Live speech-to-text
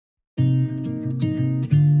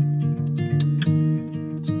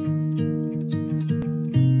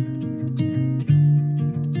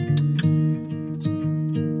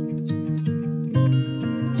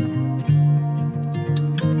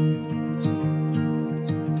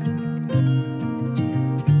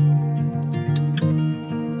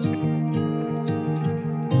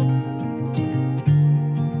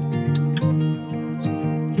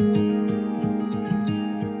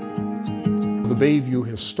Bayview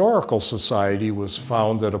Historical Society was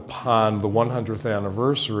founded upon the 100th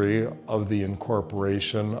anniversary of the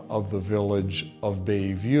incorporation of the village of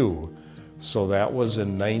Bayview. So that was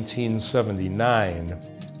in 1979.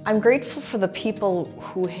 I'm grateful for the people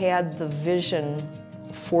who had the vision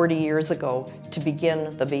 40 years ago to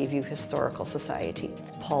begin the Bayview Historical Society.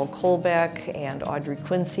 Paul Colbeck and Audrey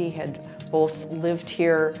Quincy had both lived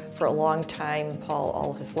here for a long time, Paul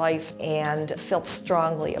all his life, and felt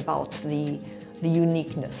strongly about the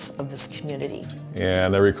uniqueness of this community.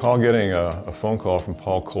 And I recall getting a phone call from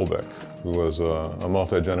Paul Colbeck, who was a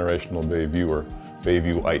multi-generational Bayviewer,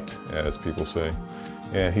 Bayviewite, as people say.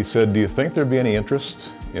 And he said, "Do you think there'd be any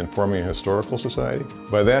interest in forming a historical society?"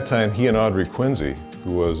 By that time, he and Audrey Quincy,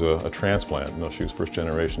 who was a transplant, she was first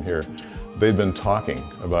generation here, they'd been talking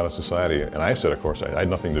about a society. And I said, of course, I had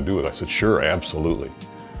nothing to do with it. I said, sure, absolutely.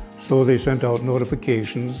 So they sent out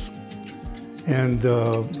notifications, and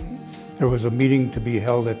there was a meeting to be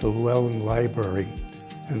held at the Llewellyn Library,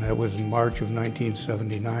 and that was in March of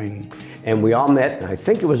 1979. And we all met, I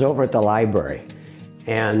think it was over at the library.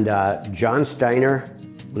 And John Steiner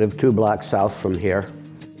lived 2 blocks south from here.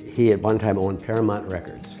 He at one time owned Paramount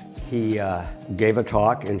Records. He gave a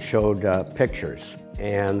talk and showed pictures,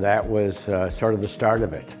 and that was sort of the start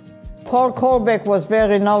of it. Paul Colbeck was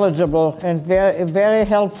very knowledgeable and very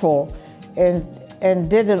helpful, and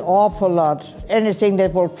did an awful lot. Anything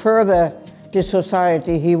that will further the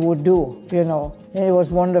society he would do, you know, and it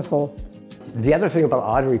was wonderful. The other thing about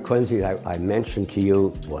Audrey Quincy I mentioned to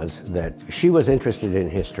you was that she was interested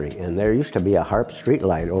in history, and there used to be a Harp street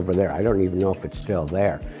light over there. I don't even know if it's still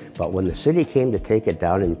there. But when the city came to take it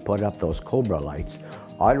down and put up those Cobra lights,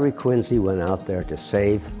 Audrey Quincy went out there to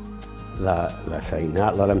save the thing,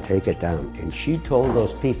 not let them take it down. And she told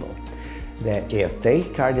those people that if they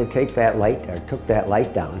tried to take that light or took that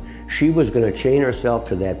light down, she was going to chain herself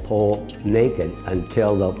to that pole naked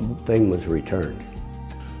until the thing was returned.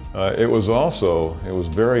 It was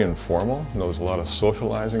very informal. There was a lot of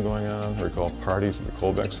socializing going on. I recall parties at the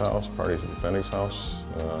Colbeck's house, parties at the Fendig's house,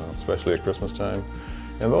 especially at Christmas time.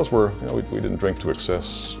 And those were, we didn't drink to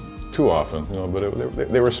excess too often,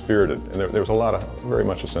 but they were spirited, and there was very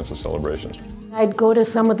much a sense of celebration. I'd go to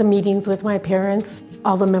some of the meetings with my parents.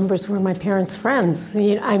 All the members were my parents' friends.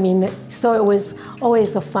 I mean, so it was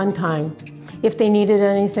always a fun time. If they needed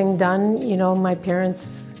anything done, my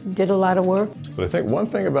parents did a lot of work. But I think one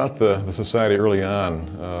thing about the society early on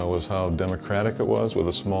was how democratic it was with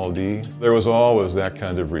a small d. There was always that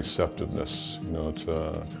kind of receptiveness,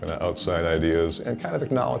 to kind of outside ideas and kind of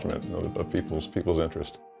acknowledgement of people's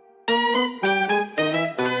interest.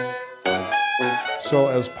 So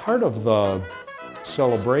as part of the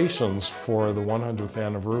celebrations for the 100th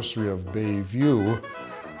anniversary of Bayview,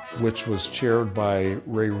 which was chaired by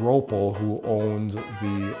Ray Ropel, who owned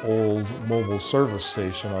the old mobile service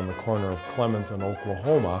station on the corner of Clement and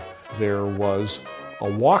Oklahoma, there was a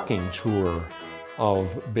walking tour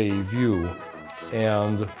of Bayview,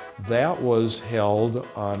 and that was held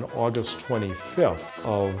on August 25th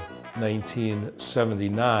of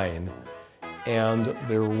 1979, and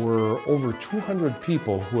there were over 200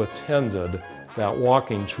 people who attended that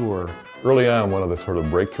walking tour. Early on, one of the sort of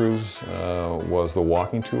breakthroughs was the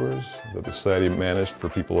walking tours that the society managed for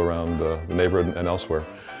people around the neighborhood and elsewhere.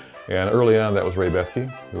 And early on, that was Ray Bethke,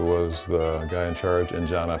 who was the guy in charge, and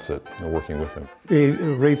John Utzett, working with him.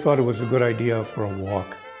 Ray thought it was a good idea for a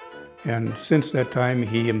walk. And since that time,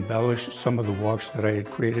 he embellished some of the walks that I had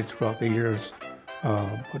created throughout the years.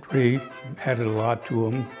 But Ray added a lot to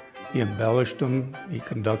them. He embellished them, he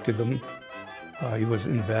conducted them. He was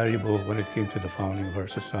invaluable when it came to the founding of our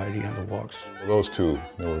society and the walks. Those two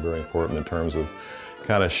were very important in terms of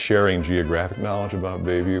kind of sharing geographic knowledge about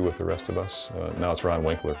Bayview with the rest of us. Now it's Ron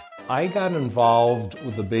Winkler. I got involved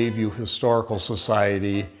with the Bayview Historical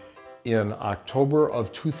Society in October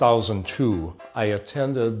of 2002. I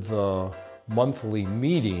attended the monthly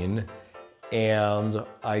meeting, and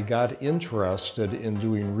I got interested in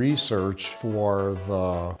doing research for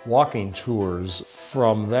the walking tours.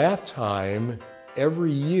 From that time,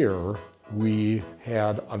 every year we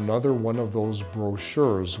had another one of those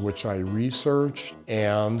brochures which I researched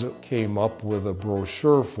and came up with a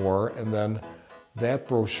brochure for, and then that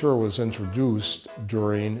brochure was introduced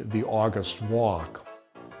during the August walk.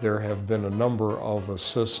 There have been a number of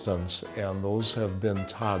assistants, and those have been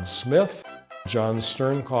Todd Smith, John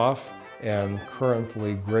Sternkoff, and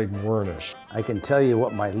currently Greg Wernish. I can tell you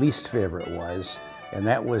what my least favorite was, and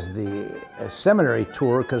that was the seminary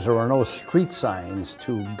tour, because there were no street signs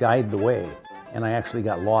to guide the way, and I actually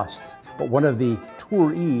got lost. But one of the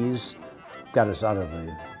tourees got us out of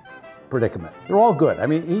the predicament. They're all good. I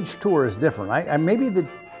mean, each tour is different. Maybe the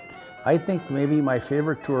I think maybe my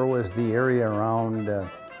favorite tour was the area around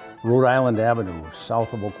Rhode Island Avenue,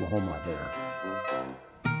 south of Oklahoma there.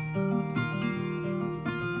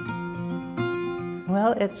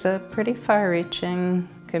 Well, it's a pretty far-reaching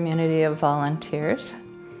community of volunteers.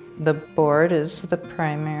 The board is the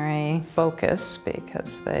primary focus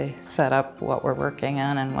because they set up what we're working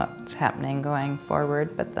on and what's happening going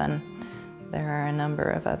forward, but then there are a number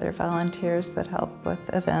of other volunteers that help with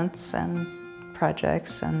events and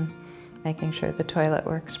projects and making sure the toilet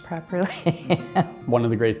works properly. One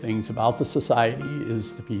of the great things about the society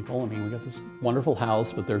is the people. I mean, we got this wonderful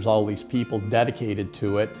house, but there's all these people dedicated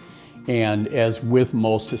to it. And as with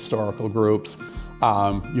most historical groups,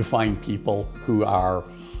 you find people who are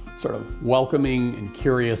sort of welcoming and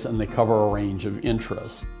curious, and they cover a range of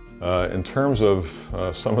interests. In terms of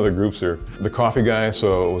some of the groups here, the coffee guy,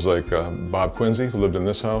 so it was like Bob Quincy, who lived in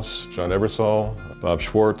this house, John Ebersol, Bob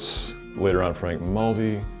Schwartz, later on Frank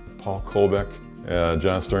Mulvey, Paul Kolbeck,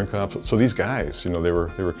 John Sternkopf. So these guys, you know, they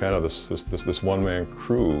were kind of this one-man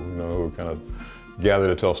crew, you know, who kind of gather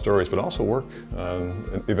to tell stories, but also work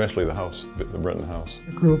on eventually the house, the Brenton house.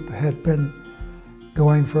 The group had been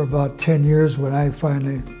going for about 10 years when I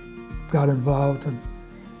finally got involved and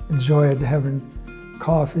enjoyed having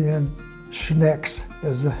coffee and schnecks,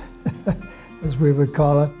 as we would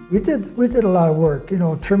call it. We did a lot of work, you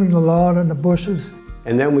know, trimming the lawn and the bushes.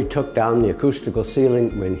 And then we took down the acoustical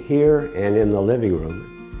ceiling in here and in the living room.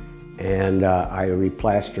 And I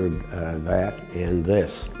replastered that and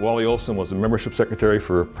this. Wally Olson was the membership secretary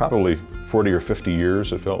for probably 40 or 50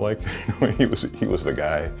 years, it felt like. he was the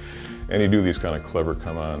guy. And he'd do these kind of clever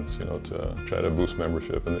come-ons, you know, to try to boost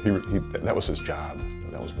membership. And that was his job.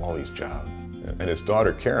 That was Wally's job. And his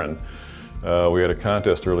daughter, Karen, we had a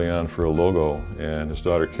contest early on for a logo, and his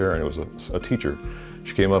daughter, Karen, was a teacher.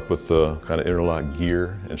 She came up with the kind of interlock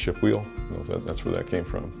gear and ship wheel. You know, that's where that came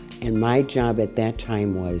from. And my job at that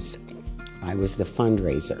time was, I was the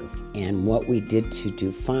fundraiser. And what we did to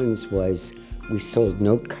do funds was we sold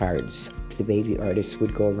note cards. The Bayview artists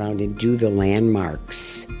would go around and do the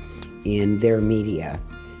landmarks in their media,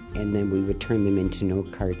 and then we would turn them into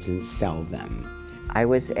note cards and sell them. I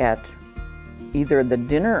was at either the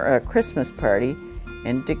dinner or a Christmas party,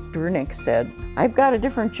 and Dick Drunick said, "I've got a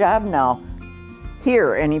different job now.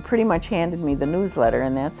 Here," and he pretty much handed me the newsletter,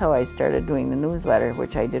 and that's how I started doing the newsletter,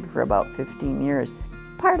 which I did for about 15 years.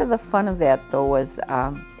 Part of the fun of that, though, was,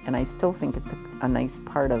 and I still think it's a nice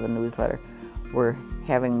part of the newsletter, were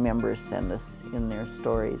having members send us in their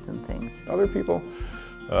stories and things. Other people,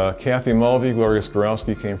 Kathy Mulvey, Gloria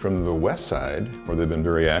Skorowski came from the West Side, where they've been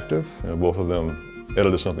very active. And both of them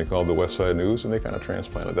edited something called the West Side News, and they kind of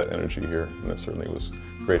transplanted that energy here, and that certainly was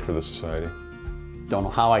great for the society. Don't know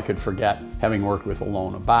how I could forget having worked with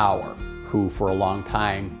Alona Bauer, who for a long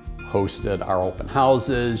time hosted our open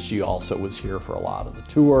houses. She also was here for a lot of the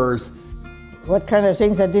tours. What kind of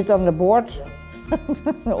things I did on the board?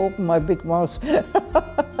 Open my big mouth.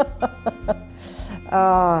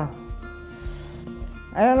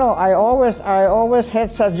 I don't know, I always had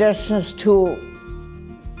suggestions to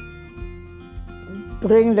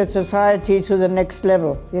bring the society to the next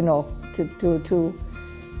level, you know,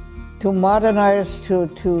 to modernize, to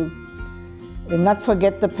not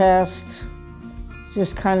forget the past,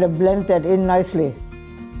 just kind of blend that in nicely.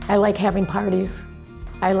 I like having parties.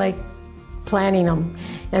 I like planning them.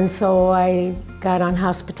 And so I got on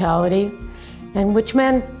hospitality, and which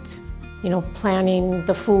meant, you know, planning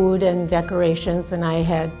the food and decorations, and I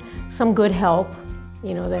had some good help,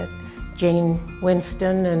 you know, that Jane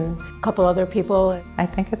Winston and a couple other people. I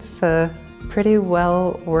think it's a pretty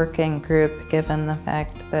well-working group, given the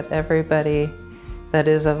fact that everybody that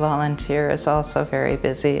is a volunteer is also very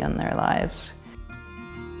busy in their lives.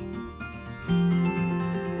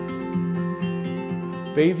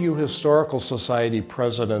 Bayview Historical Society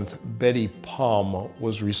President Betty Palm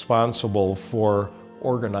was responsible for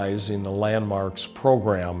organizing the Landmarks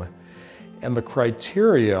program, and the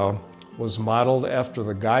criteria was modeled after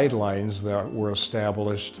the guidelines that were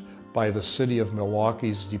established by the City of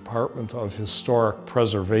Milwaukee's Department of Historic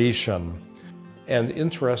Preservation. And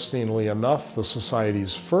interestingly enough, the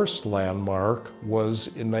Society's first landmark was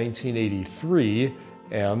in 1983,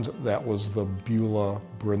 and that was the Beulah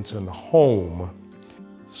Brinton home.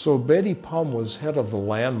 So Betty Palm was head of the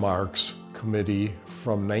Landmarks Committee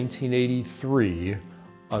from 1983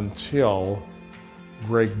 until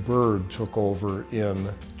Greg Bird took over in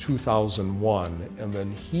 2001, and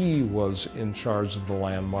then he was in charge of the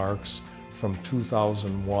landmarks from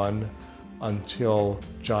 2001 until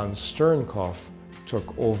John Sternkopf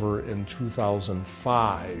took over in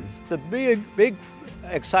 2005. The big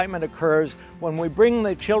excitement occurs when we bring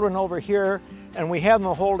the children over here and we have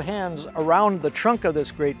them hold hands around the trunk of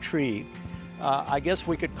this great tree. I guess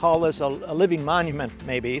we could call this a living monument,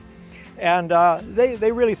 maybe. And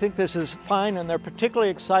they really think this is fine, and they're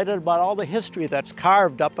particularly excited about all the history that's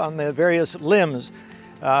carved up on the various limbs.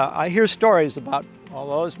 I hear stories about all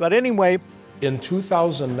those, but anyway. In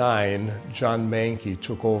 2009, John Mankey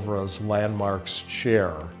took over as Landmarks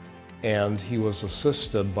Chair, and he was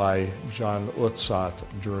assisted by John Utzat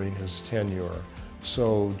during his tenure.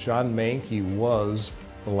 So John Mankey was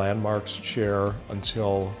the Landmarks Chair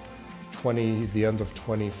until the end of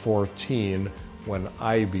 2014, when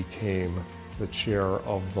I became the chair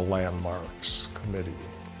of the Landmarks Committee.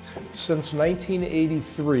 Since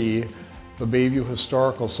 1983, the Bayview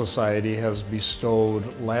Historical Society has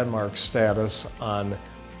bestowed landmark status on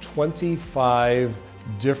 25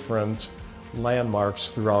 different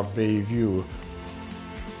landmarks throughout Bayview.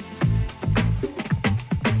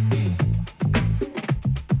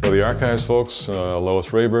 Well, the archives folks, Lois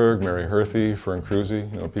Rayberg, Mary Herthy, Fern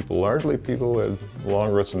Cruzy, largely people who had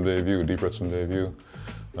long roots in Bayview, deep roots in Bayview.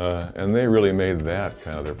 And they really made that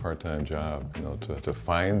kind of their part-time job, to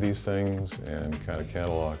find these things and kind of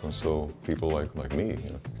catalog them so people like me,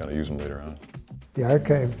 kind of use them later on. The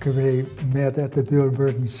archive committee met at the Bill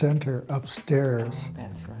Burton Center upstairs.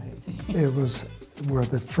 That's right. It was where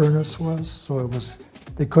the furnace was, so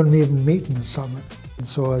they couldn't even meet in the summer. And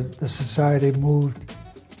so the society moved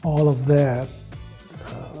all of that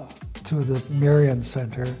to the Marion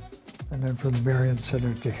Center, and then from the Marion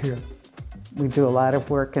Center to here. We do a lot of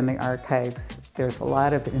work in the archives. There's a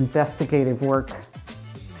lot of investigative work.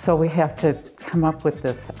 So we have to come up with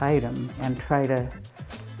this item and try to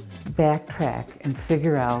backtrack and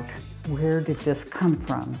figure out, where did this come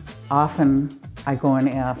from? Often I go and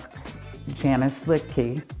ask Janice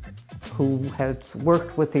Littke, who has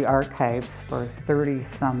worked with the archives for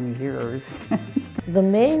 30-some years. The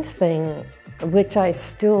main thing, which I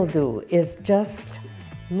still do, is just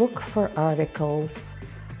look for articles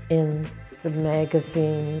in the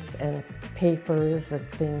magazines and papers and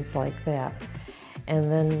things like that.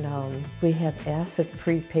 And then we have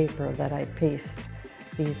acid-free paper that I paste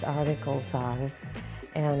these articles on,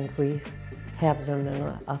 and we have them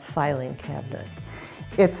in a filing cabinet.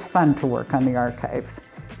 It's fun to work on the archives.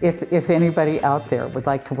 If anybody out there would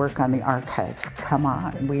like to work on the archives, come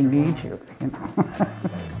on, we need you.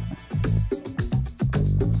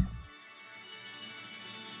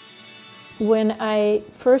 When I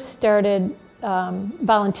first started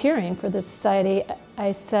volunteering for the society,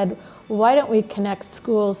 I said, why don't we connect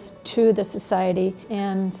schools to the society?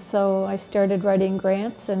 And so I started writing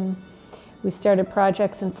grants, and we started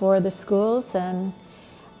projects in 4 of the schools, and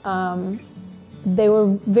they were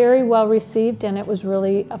very well received, and it was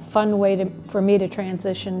really a fun way for me to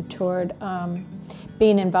transition toward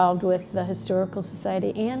being involved with the Historical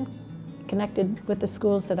Society and connected with the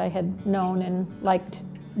schools that I had known and liked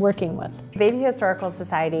working with. Bayview Historical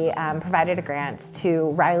Society provided a grant to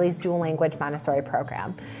Riley's dual language Montessori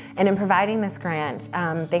program. And in providing this grant,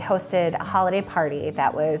 they hosted a holiday party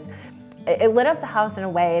that it lit up the house in a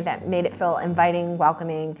way that made it feel inviting,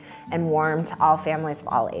 welcoming, and warm to all families of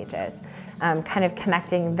all ages, kind of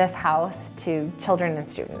connecting this house to children and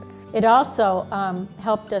students. It also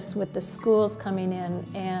helped us with the schools coming in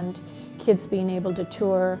and kids being able to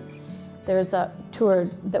tour. There's a tour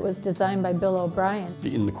that was designed by Bill O'Brien.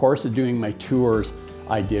 In the course of doing my tours,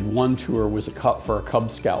 I did one tour was for a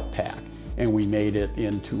Cub Scout pack, and we made it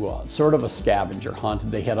into a sort of a scavenger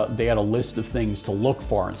hunt. They had a list of things to look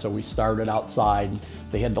for, and so we started outside. And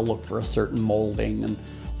they had to look for a certain molding and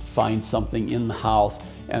find something in the house.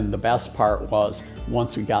 And the best part was,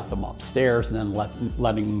 once we got them upstairs, and then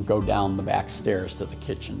letting them go down the back stairs to the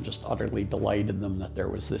kitchen, just utterly delighted them that there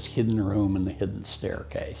was this hidden room and the hidden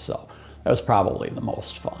staircase. So that was probably the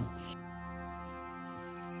most fun.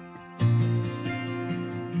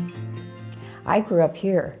 I grew up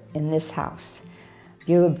here in this house.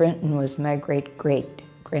 Beulah Brinton was my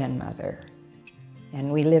great-great-grandmother.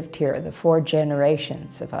 And we lived here, the 4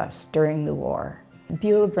 generations of us, during the war.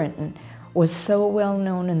 Beulah Brinton was so well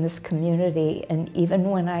known in this community, and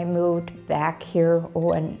even when I moved back here,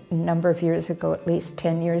 a number of years ago, at least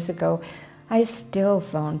 10 years ago, I still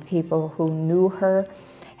found people who knew her,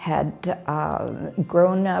 had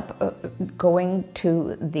grown up going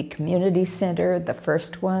to the community center, the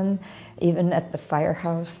first one, even at the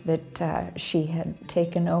firehouse that she had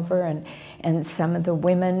taken over, and some of the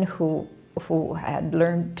women who had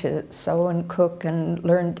learned to sew and cook and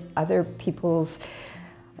learned other people's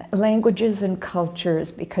languages and cultures,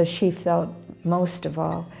 because she felt most of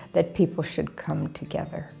all that people should come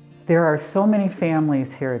together. There are so many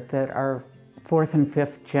families here that are 4th and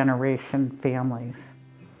 5th generation families.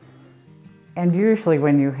 And usually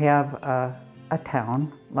when you have a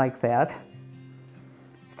town like that,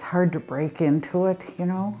 it's hard to break into it, you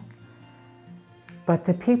know. But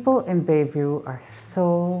the people in Bayview are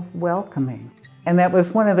so welcoming. And that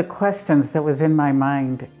was one of the questions that was in my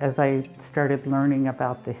mind as I started learning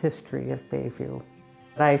about the history of Bayview.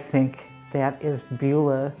 I think that is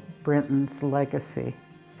Beulah Brinton's legacy.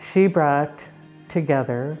 She brought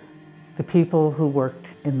together the people who worked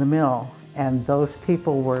in the mill, and those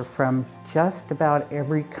people were from just about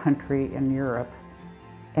every country in Europe.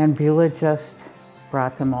 And Beulah just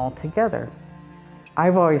brought them all together.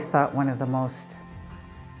 I've always thought one of the most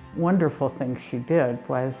wonderful things she did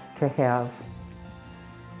was to have,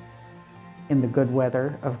 in the good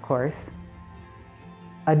weather, of course,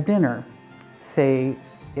 a dinner. Say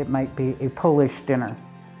it might be a Polish dinner.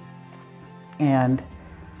 And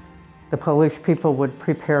the Polish people would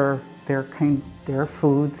prepare their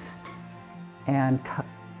foods and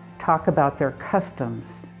talk about their customs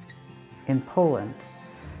in Poland.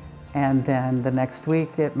 And then the next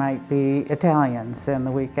week it might be Italians, and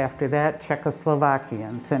the week after that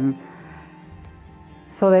Czechoslovakians. And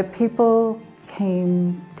so that people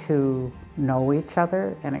came to know each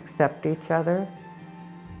other and accept each other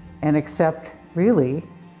and accept really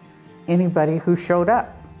anybody who showed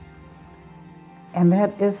up. And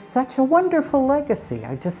that is such a wonderful legacy.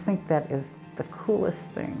 I just think that is the coolest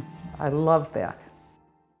thing. I love that.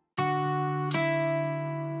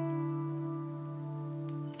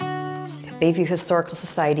 Bayview Historical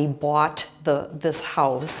Society bought this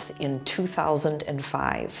house in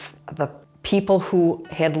 2005. The people who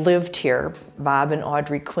had lived here, Bob and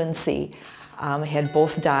Audrey Quincy, had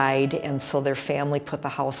both died, and so their family put the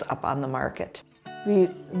house up on the market. We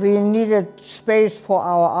needed space for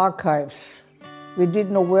our archives. We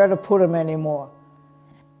didn't know where to put them anymore.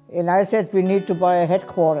 And I said, we need to buy a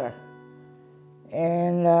headquarters.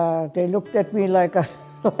 And they looked at me like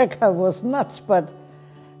I was nuts, but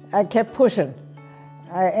I kept pushing.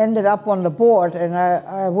 I ended up on the board, and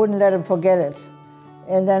I wouldn't let them forget it.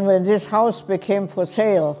 And then when this house became for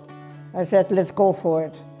sale, I said, let's go for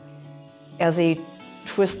it. As a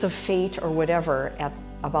twist of fate or whatever, at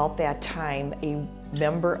about that time, a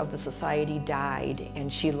member of the society died,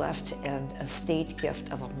 and she left an estate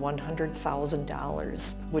gift of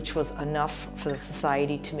 $100,000, which was enough for the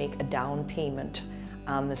society to make a down payment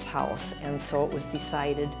on this house. And so it was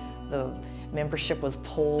decided, the membership was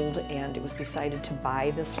polled, and it was decided to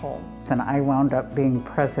buy this home. And I wound up being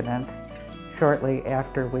president shortly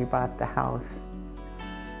after we bought the house.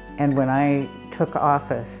 And when I took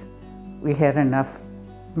office, we had enough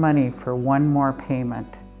money for one more payment,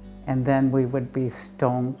 and then we would be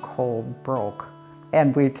stone cold broke.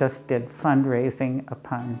 And we just did fundraising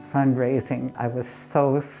upon fundraising. I was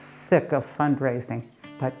so sick of fundraising,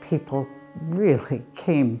 but people really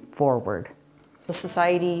came forward. The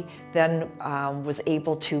society then was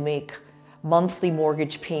able to make monthly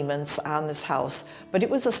mortgage payments on this house, but it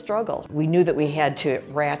was a struggle. We knew that we had to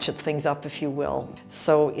ratchet things up, if you will.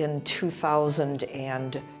 So in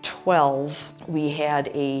 2012, we had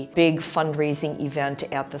a big fundraising event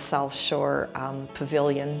at the South Shore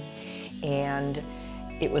Pavilion, and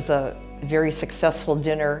it was a very successful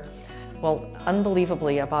dinner. Well,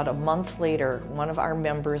 unbelievably, about a month later, one of our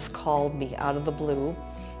members called me out of the blue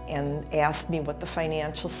and asked me what the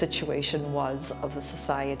financial situation was of the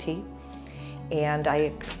society. And I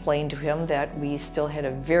explained to him that we still had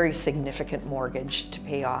a very significant mortgage to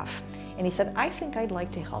pay off. And he said, I think I'd like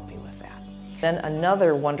to help you with that. Then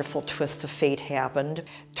another wonderful twist of fate happened.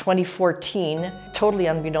 2014, totally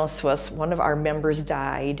unbeknownst to us, one of our members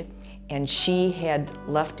died, and she had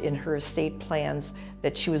left in her estate plans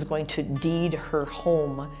that she was going to deed her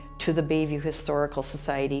home to the Bayview Historical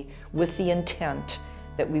Society with the intent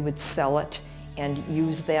that we would sell it and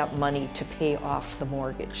use that money to pay off the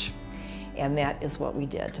mortgage. And that is what we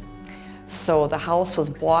did. So the house was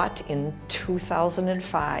bought in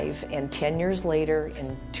 2005, and 10 years later,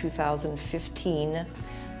 in 2015,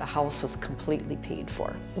 the house was completely paid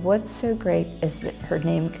for. What's so great is that her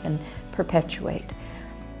name can perpetuate,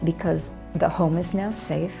 because the home is now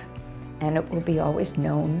safe, and it will be always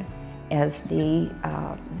known as the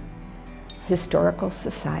Historical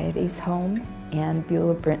Society's home and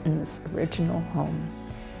Beulah Brinton's original home.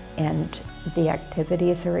 And the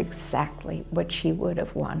activities are exactly what she would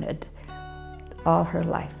have wanted. All her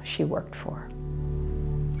life she worked for.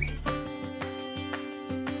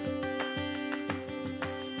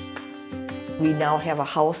 We now have a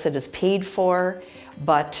house that is paid for,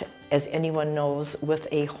 but as anyone knows, with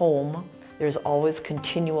a home, there's always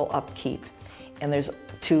continual upkeep. And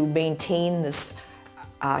to maintain this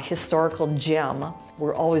historical gem,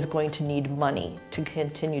 we're always going to need money to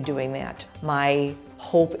continue doing that. My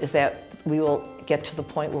hope is that we will get to the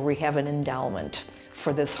point where we have an endowment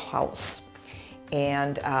for this house,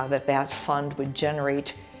 and that fund would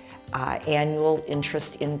generate annual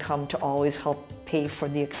interest income to always help pay for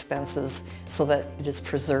the expenses so that it is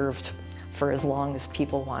preserved for as long as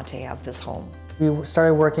people want to have this home. We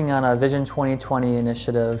started working on a Vision 2020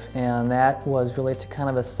 initiative, and that was really to kind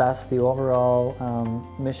of assess the overall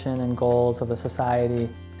mission and goals of the society.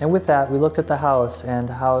 And with that, we looked at the house and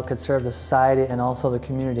how it could serve the society and also the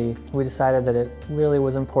community. We decided that it really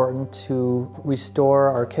was important to restore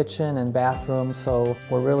our kitchen and bathroom, so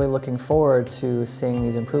we're really looking forward to seeing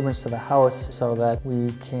these improvements to the house so that we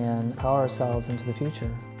can power ourselves into the future.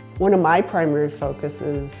 One of my primary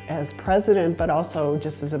focuses as president, but also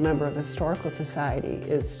just as a member of the Historical Society,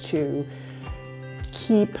 is to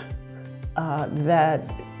keep that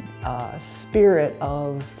spirit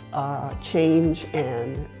of change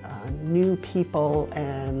and new people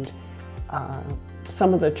and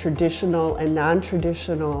some of the traditional and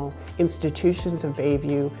non-traditional institutions of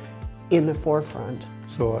Bayview in the forefront.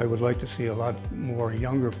 So I would like to see a lot more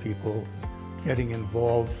younger people getting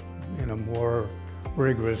involved in a more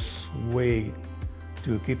rigorous way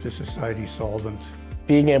to keep the society solvent.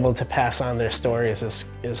 Being able to pass on their stories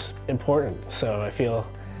is important, so I feel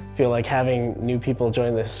like having new people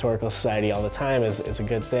join the Historical Society all the time is a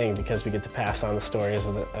good thing because we get to pass on the stories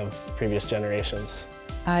of previous generations.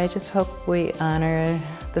 I just hope we honor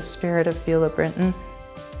the spirit of Beulah Brinton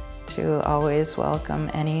to always welcome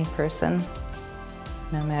any person,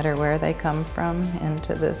 no matter where they come from,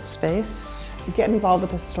 into this space. Get involved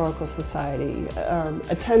with the Historical Society,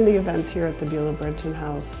 attend the events here at the Beulah Brinton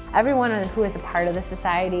House. Everyone who is a part of the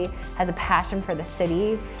society has a passion for the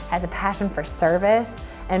city, has a passion for service,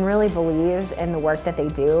 and really believes in the work that they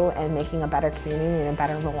do and making a better community and a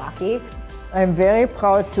better Milwaukee. I'm very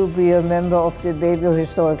proud to be a member of the Bayview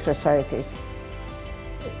Historic Society.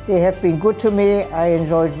 They have been good to me. I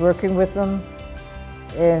enjoyed working with them,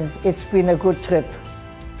 and it's been a good trip.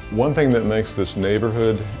 One thing that makes this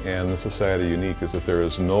neighborhood and the society unique is that there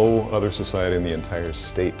is no other society in the entire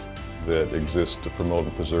state that exists to promote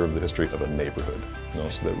and preserve the history of a neighborhood.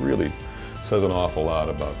 So that really says an awful lot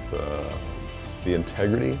about the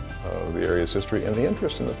integrity of the area's history and the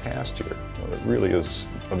interest in the past here. It really is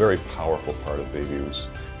a very powerful part of Bayview's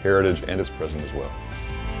heritage and its present as well.